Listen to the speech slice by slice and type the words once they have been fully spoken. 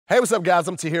Hey, what's up, guys?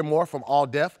 I'm Tahir Moore from All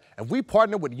Deaf, and we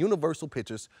partnered with Universal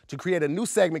Pictures to create a new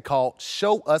segment called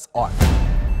Show Us Art.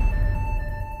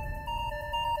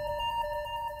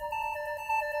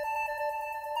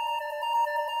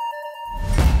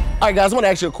 All right, guys, I want to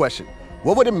ask you a question.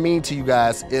 What would it mean to you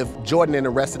guys if Jordan and the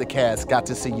rest of the cast got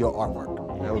to see your artwork?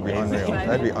 That would be unreal.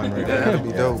 That'd be unreal. That'd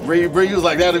be dope. Bree was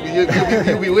like,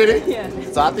 you'll be with it? Yeah.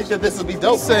 So I think that this would be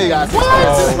dope. Say, guys.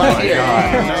 oh right here.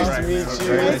 Nice to meet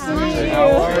you. Nice to meet you. How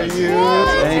are you?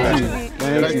 Thank you.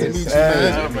 Nice to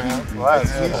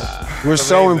meet you. We're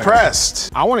so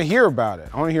impressed. I want to hear about it.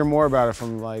 I want to hear more about it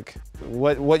from like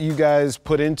what you guys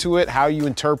put into it, how you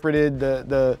interpreted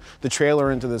the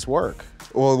trailer into this work.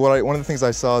 Well, one of the things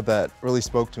I saw that really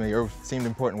spoke to me or seemed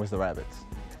important was the rabbits.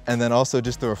 And then also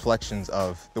just the reflections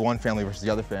of the one family versus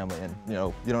the other family, and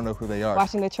you don't know who they are.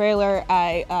 Watching the trailer,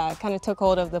 I kind of took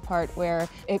hold of the part where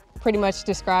it pretty much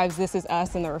describes this is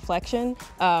us and the reflection,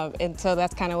 and so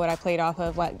that's kind of what I played off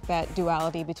of, like that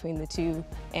duality between the two,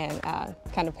 and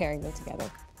kind of pairing them together.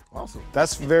 Awesome.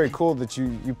 That's very cool that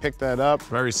you picked that up.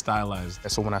 Very stylized.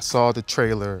 So when I saw the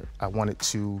trailer, I wanted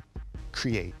to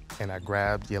create, and I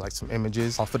grabbed like some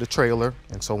images off of the trailer,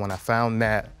 and so when I found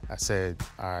that, I said,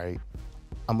 all right,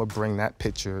 I'm gonna bring that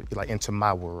picture like into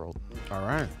my world. All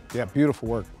right. Yeah, beautiful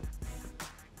work.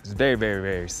 It's very, very,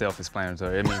 very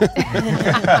self-explanatory.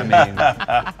 I mean,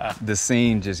 the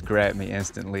scene just grabbed me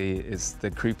instantly. It's the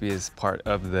creepiest part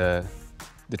of the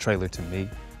trailer to me.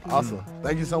 Awesome.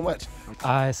 Thank you so much.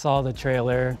 I saw the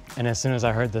trailer, and as soon as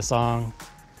I heard the song,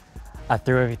 I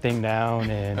threw everything down,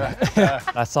 and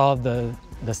I saw the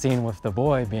scene with the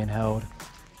boy being held.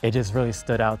 It just really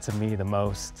stood out to me the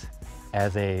most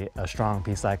as a strong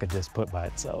piece I could just put by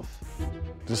itself.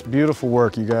 Just beautiful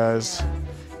work, you guys.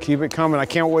 Keep it coming. I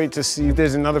can't wait to see if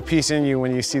there's another piece in you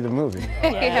when you see the movie.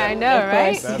 Yeah, I know,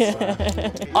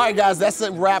 right? All right, guys, that's a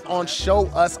wrap on Show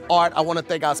Us Art. I want to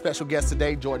thank our special guests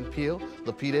today, Jordan Peele,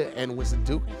 Lupita, and Winston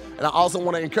Duke. And I also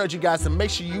want to encourage you guys to make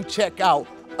sure you check out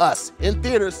Us in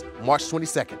theaters March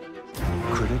 22nd.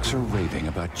 Critics are raving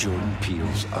about Jordan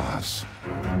Peele's Us.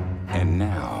 And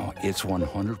now it's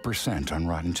 100% on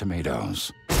Rotten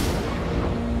Tomatoes.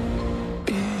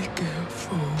 Be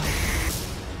careful.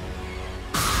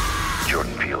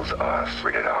 Jordan Peele's Us,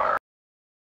 rated R.